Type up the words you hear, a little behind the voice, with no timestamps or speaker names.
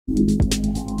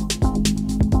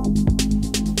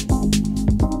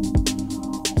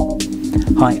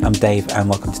Hi, I'm Dave and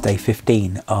welcome to day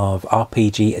 15 of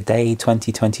RPG A Day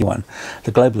 2021, the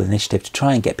global initiative to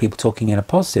try and get people talking in a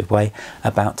positive way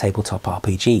about tabletop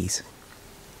RPGs.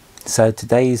 So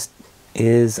today's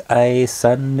is a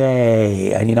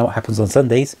Sunday, and you know what happens on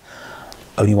Sundays?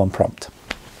 Only one prompt,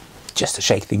 just to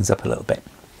shake things up a little bit.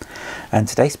 And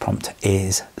today's prompt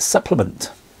is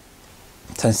supplement.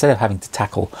 So instead of having to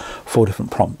tackle 4 different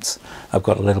prompts, I've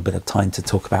got a little bit of time to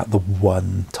talk about the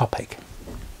one topic.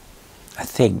 I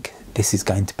think this is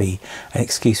going to be an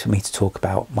excuse for me to talk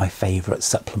about my favourite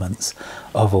supplements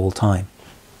of all time.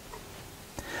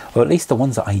 Or at least the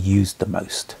ones that I used the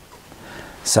most.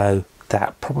 So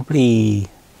that probably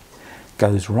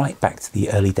goes right back to the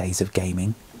early days of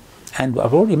gaming. And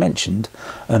I've already mentioned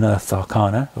Unearthed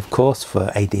Arcana, of course,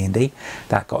 for AD&D.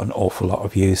 That got an awful lot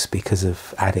of use because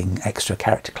of adding extra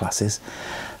character classes.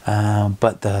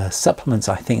 But the supplements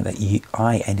I think that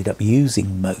I ended up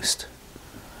using most,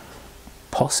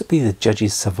 possibly the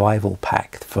Judge's Survival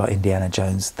Pack for Indiana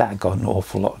Jones, that got an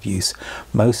awful lot of use,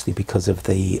 mostly because of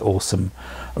the awesome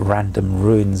random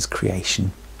ruins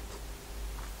creation.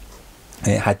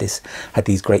 And it had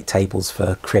these great tables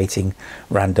for creating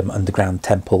random underground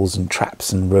temples and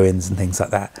traps and ruins and things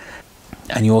like that.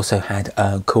 And you also had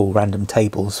cool random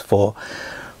tables for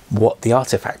what the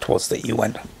artifact was that you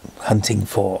went hunting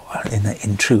for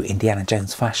in true Indiana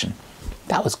Jones fashion.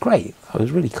 That was great. That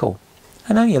was really cool.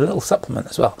 And only a little supplement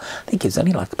as well. I think it was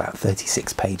only like about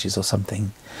 36 pages or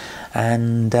something.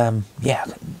 And yeah,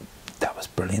 that was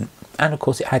brilliant. And of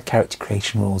course it had character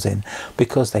creation rules in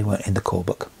because they weren't in the core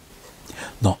book.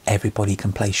 Not everybody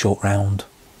can play short round.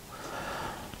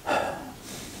 A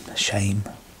shame.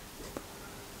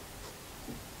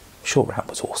 Short round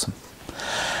was awesome.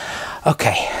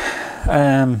 Okay.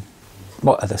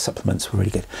 What other supplements were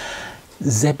really good?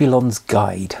 Zebulon's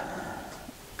Guide.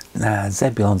 Now,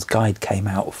 Zebulon's Guide came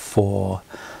out for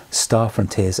Star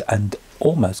Frontiers and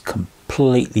almost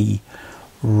completely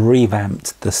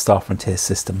revamped the Star Frontiers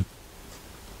system.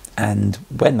 And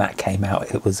when that came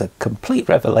out, it was a complete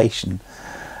revelation.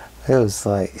 It was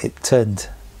like, it turned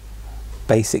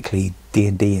basically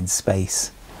D&D in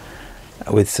space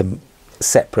with some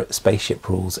separate spaceship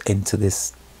rules into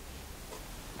this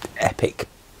epic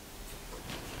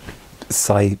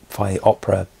sci-fi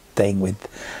opera thing with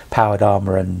powered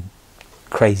armor and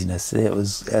craziness. It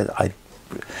was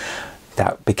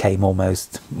that became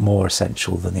almost more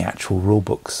essential than the actual rule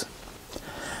books.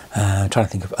 I'm trying to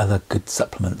think of other good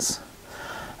supplements.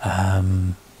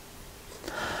 The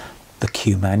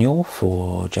Q manual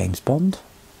for James Bond.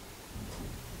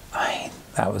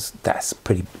 That's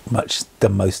pretty much the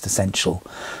most essential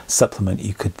supplement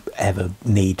you could ever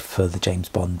need for the James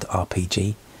Bond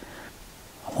RPG.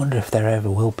 I wonder if there ever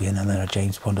will be another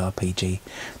James Bond RPG.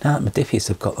 Now that Modiphius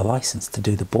have got the license to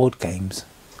do the board games,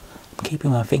 I'm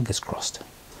keeping my fingers crossed.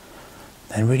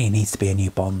 There really needs to be a new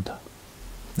Bond.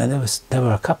 Now there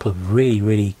were a couple of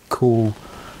really cool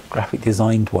graphic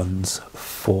designed ones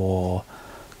for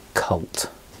Cult.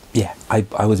 Yeah,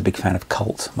 I was a big fan of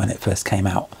Cult when it first came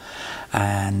out,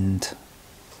 and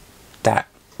that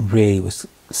really was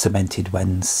cemented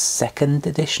when 2nd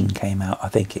edition came out. I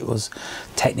think it was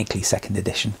technically 2nd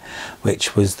edition,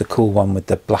 which was the cool one with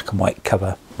the black and white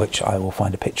cover, which I will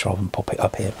find a picture of and pop it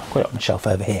up here. I've got it on the shelf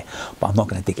over here, but I'm not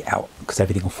going to dig it out because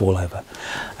everything will fall over.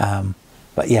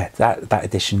 But yeah, that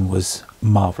edition was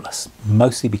marvellous,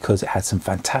 mostly because it had some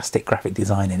fantastic graphic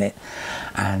design in it,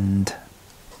 and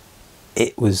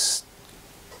it was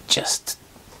just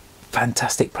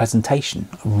fantastic presentation.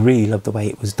 I really loved the way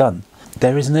it was done.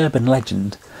 There is an urban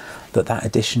legend that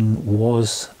edition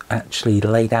was actually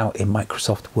laid out in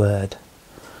Microsoft Word.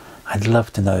 I'd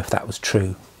love to know if that was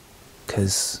true,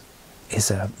 because it's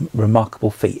a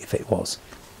remarkable feat if it was.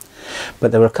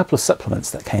 But there were a couple of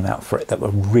supplements that came out for it that were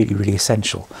really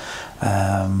essential.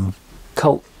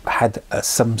 Cult had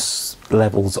some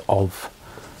levels of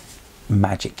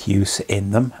magic use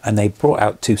in them, and they brought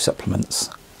out 2 supplements.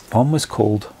 One was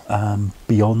called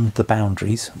Beyond the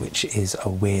Boundaries, which is a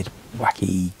weird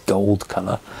wacky gold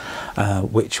colour,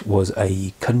 which was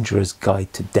a Conjurer's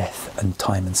Guide to Death and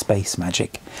Time and Space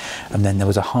Magic. And then there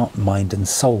was a Heart, Mind and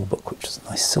Soul book, which was a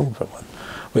nice silver one,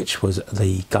 which was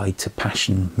the Guide to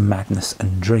Passion, Madness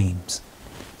and Dreams.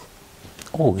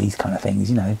 All these kind of things,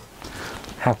 you know,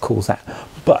 how cool is that?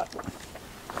 But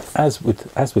as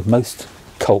with most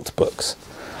Cult books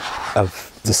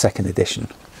of the 2nd edition,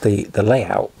 the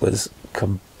layout was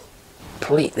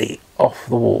completely off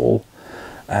the wall,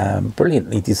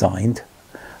 brilliantly designed.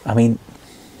 I mean,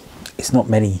 it's not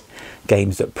many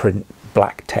games that print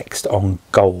black text on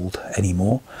gold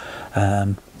anymore,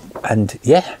 And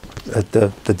yeah,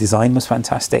 the design was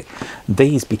fantastic.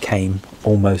 These became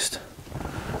almost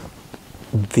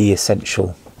the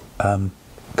essential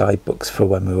guidebooks for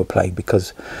when we were playing,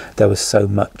 because there was so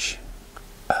much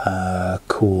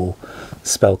cool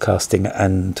spellcasting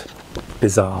and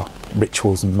bizarre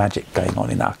rituals and magic going on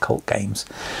in our cult games.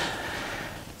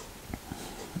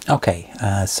 Okay,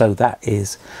 so that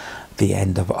is the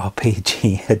end of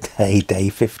RPG a day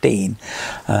 15,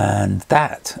 and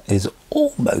that is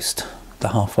almost the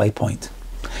halfway point.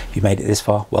 If you made it this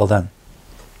far, well done.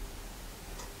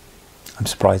 I'm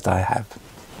surprised I have.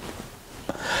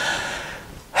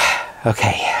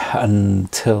 Okay,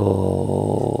 until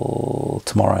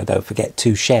tomorrow, don't forget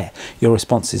to share your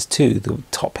responses to the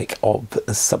topic of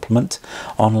the supplement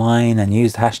online and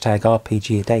use the hashtag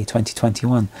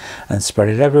RPGaDAY2021 and spread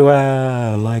it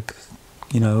everywhere like,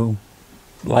 you know,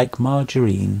 like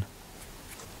margarine.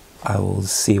 I will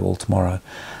see you all tomorrow.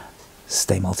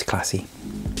 Stay multi-classy.